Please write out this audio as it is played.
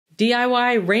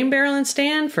DIY rain barrel and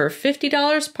stand for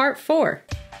 $50, part 4.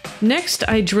 Next,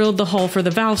 I drilled the hole for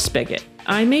the valve spigot.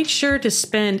 I made sure to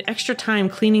spend extra time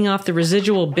cleaning off the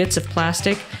residual bits of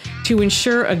plastic to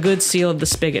ensure a good seal of the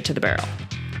spigot to the barrel.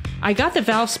 I got the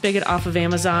valve spigot off of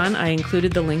Amazon. I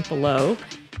included the link below,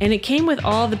 and it came with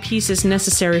all the pieces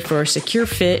necessary for a secure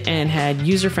fit and had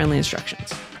user-friendly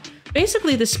instructions.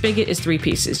 Basically, the spigot is 3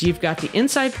 pieces. You've got the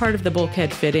inside part of the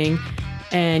bulkhead fitting,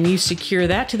 and you secure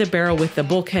that to the barrel with the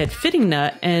bulkhead fitting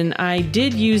nut, and I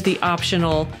did use the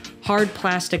optional hard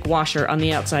plastic washer on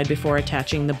the outside before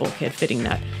attaching the bulkhead fitting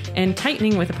nut and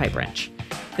tightening with a pipe wrench.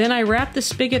 Then I wrapped the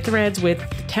spigot threads with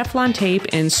Teflon tape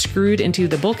and screwed into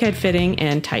the bulkhead fitting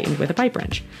and tightened with a pipe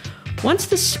wrench. Once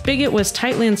the spigot was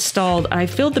tightly installed, I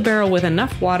filled the barrel with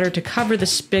enough water to cover the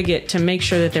spigot to make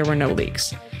sure that there were no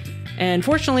leaks. And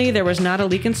fortunately, there was not a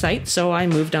leak in sight, so I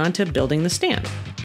moved on to building the stand.